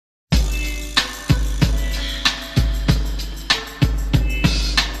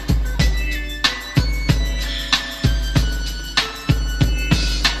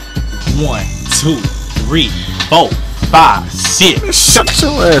1, 2, 3, 4, 5, 6. Shut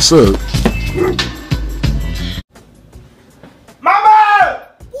your ass up. Mama!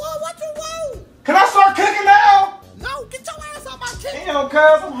 Boy, what you want? Can I start cooking now? No, get your ass out my kitchen. Damn,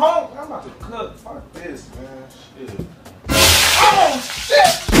 cuz, I'm home. I'm about to cook. Fuck this, man. Shit. Oh,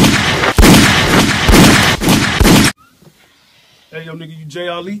 shit! Hey, yo, nigga, you J.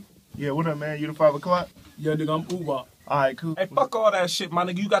 Ali? Yeah, what up, man? You the 5 o'clock? Yeah, nigga, I'm Uwa. Alright, cool. Hey, fuck all that shit, my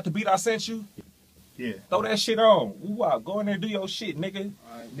nigga. You got the beat I sent you? Yeah. Throw that shit on. Ooh, wow. Go in there and do your shit, nigga.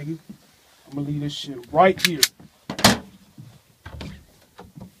 Alright, nigga. I'm gonna leave this shit right here.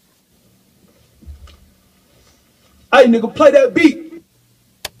 Hey, nigga, play that beat.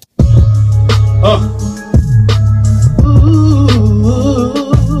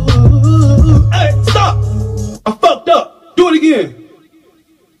 Hey, stop! I fucked up. Do it again.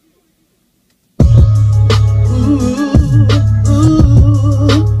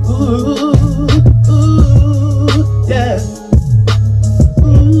 Yeah.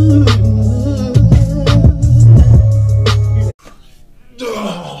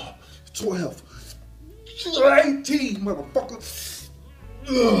 12. 18, motherfucker.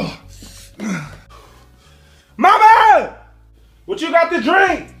 Mama! What you got to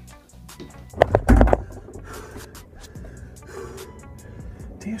drink?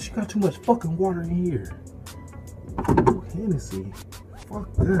 Damn, she got too much fucking water in here. Ooh, Hennessy.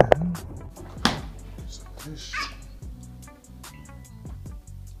 Fuck that.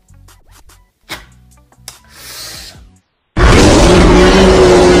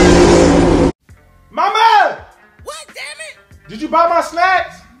 Mama! What, damn it? Did you buy my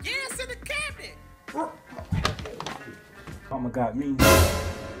snacks? Yeah, it's in the cabinet. Mama got me.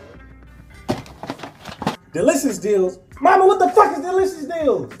 Delicious deals? Mama, what the fuck is delicious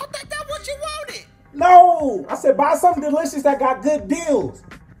deals? I thought that's what you wanted. No! I said buy something delicious that got good deals.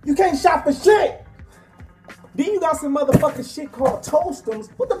 You can't shop for shit. Then you got some motherfucking shit called Toastums.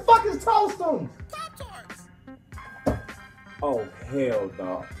 What the fuck is Toastums? Pop-Tarts. Oh, hell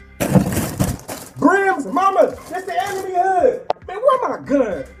no. Brims, mama, that's the enemy hood. Man, where my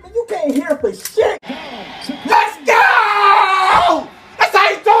gun? Man, you can't hear for shit. Let's go! That's how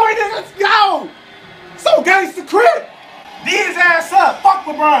you doing it. Let's go! So gangsta crib. D his ass up. Fuck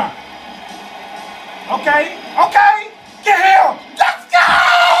LeBron. Okay, okay. Get him. Let's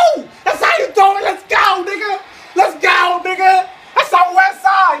go! That's how you doing it. Let's go, nigga. Let's go, nigga. That's on West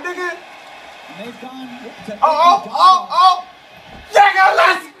Side, nigga. Oh. Nigga,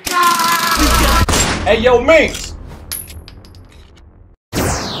 let's go! Hey, yo, Minks.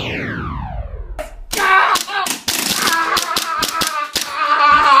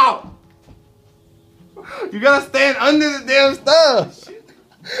 You gotta stand under the damn stuff.